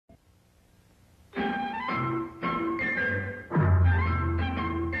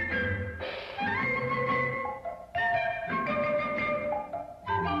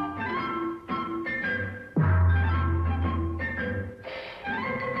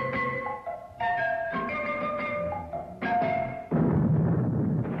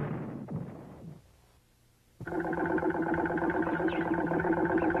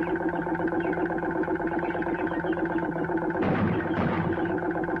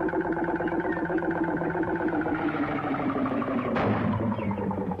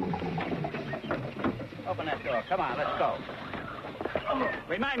Come on, let's go.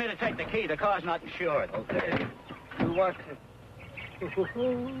 Remind me to take the key. The car's not insured. Okay. You watch it.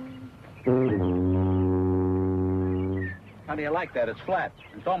 How do you like that? It's flat.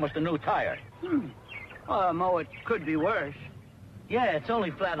 It's almost a new tire. Mo, it could be worse. Yeah, it's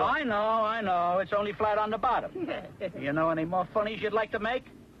only flat on... I know. It's only flat on the bottom. You know any more funnies you'd like to make?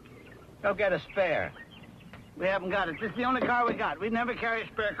 Go get a spare. We haven't got it. This is the only car we got. We never carry a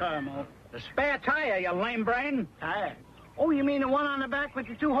spare car, Mo. The spare tire, you lame brain? Tire? Oh, you mean the one on the back with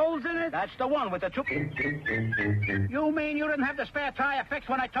the 2 holes in it? That's the one with the 2... You mean you didn't have the spare tire fixed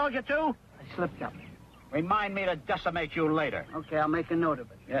when I told you to? I slipped up. Remind me to decimate you later. Okay, I'll make a note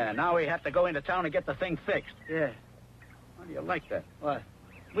of it. Yeah, now we have to go into town and get the thing fixed. Yeah. How do you like that? What?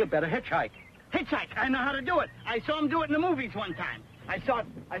 We'd better hitchhike. Hitchhike? I know how to do it. I saw him do it in the movies one time. I saw it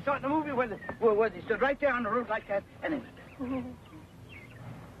in the movie where he stood right there on the roof like that, and it...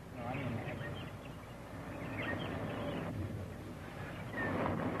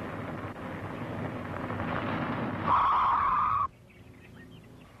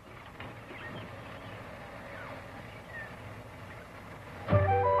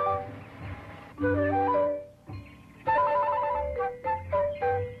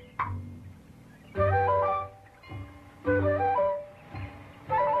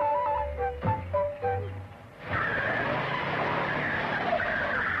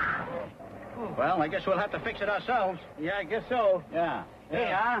 Well, I guess we'll have to fix it ourselves. Yeah, I guess so. Yeah.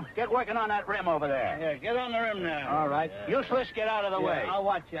 Hey, get working on that rim over there. Yeah, get on the rim now. All right. Useless, get out of the way. I'll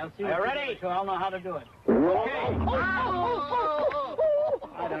watch you. I'll see what you ready? So I'll know how to do it. Okay.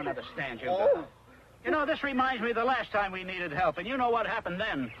 I don't understand you. You know, this reminds me of the last time we needed help, and you know what happened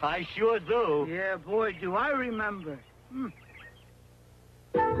then. I sure do. Yeah, boy, do I remember.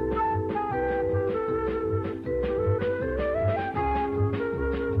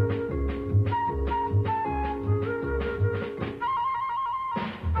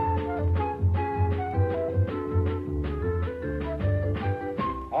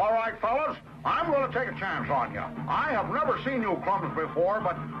 Fellas, I'm going to take a chance on you. I have never seen you clubs before,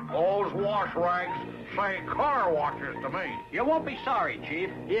 but those wash rags say car washers to me. You won't be sorry, Chief.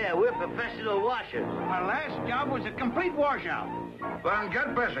 Yeah, we're professional washers. My last job was a complete washout. Then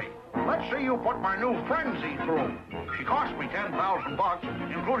get busy. Let's see you put my new frenzy through. She cost me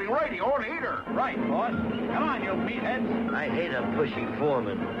 $10,000, including radio and heater. Right, boss. Come on, you meatheads. I hate a pushy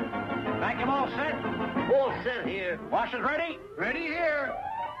foreman. Vacuum all set? All set here. Washers ready? Ready here.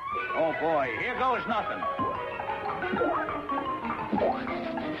 Oh, boy, here goes nothing.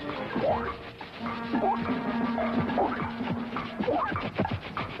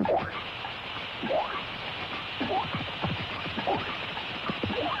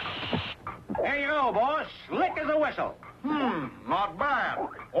 There you go, boss. Slick as a whistle. Not bad.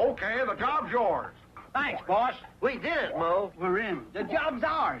 Okay, the job's yours. Thanks, boss. We did it, Mo. We're in. The job's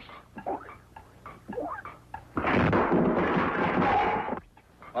ours.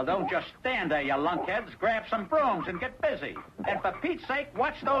 Well, don't just stand there, you lunkheads. Grab some brooms and get busy. And for Pete's sake,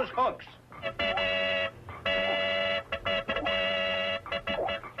 watch those hooks.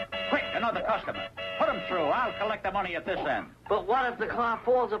 Quick, another customer. Put them through. I'll collect the money at this end. But what if the car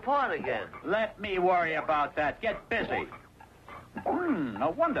falls apart again? Let me worry about that. Get busy.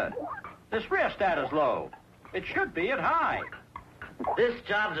 No wonder. This rheostat is low. It should be at high. This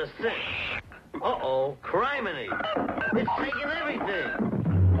job's a cinch. Uh-oh, criminy. It's taking everything.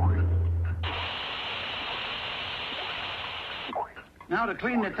 Now to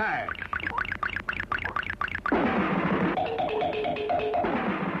clean the tires.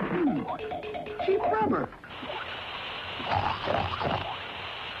 Cheap rubber.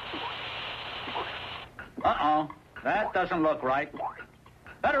 Uh-oh. That doesn't look right.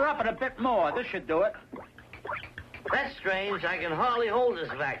 Better up it a bit more. This should do it. That's strange. I can hardly hold this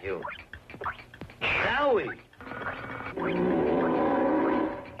vacuum. Shall we?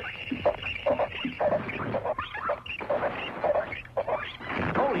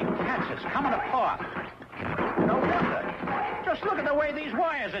 Holy cats, it's coming apart. No wonder. Just look at the way these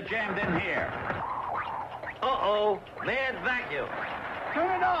wires are jammed in here. Uh-oh, mad vacuum. Turn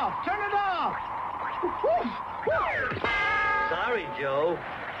it off! Turn it off! Sorry, Joe.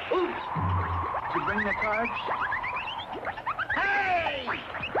 Oops. Did you bring the cards? Hey!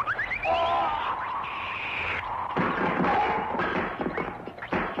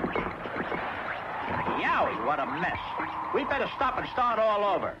 Yowie, what a mess. We better stop and start all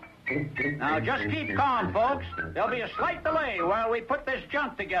over. Now, just keep calm, folks. There'll be a slight delay while we put this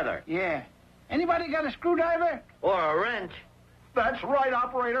junk together. Yeah. Anybody got a screwdriver? Or a wrench. That's right,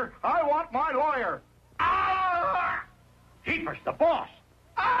 operator. I want my lawyer. Jeepers, the boss.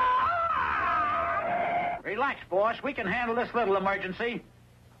 Relax, boss. We can handle this little emergency.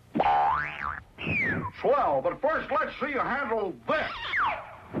 Swell, but first let's see you handle this.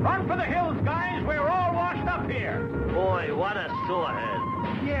 Run for the hills, guys. We're all washed up here. Boy, what a sore head.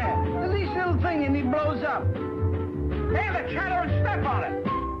 Yeah, the least little thing and he blows up. Hey, the chatter and step on it.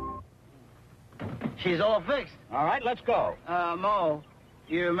 She's all fixed. All right, let's go. Mo,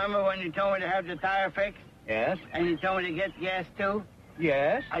 you remember when you told me to have the tire fixed? Yes? And you told me to get gas, too?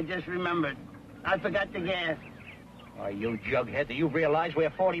 Yes? I just remembered. I forgot the gas. Are you jughead? Do you realize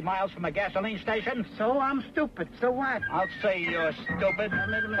we're 40 miles from a gasoline station? So I'm stupid. So what? I'll say you're stupid. I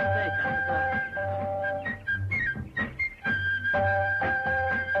made a mistake. I forgot.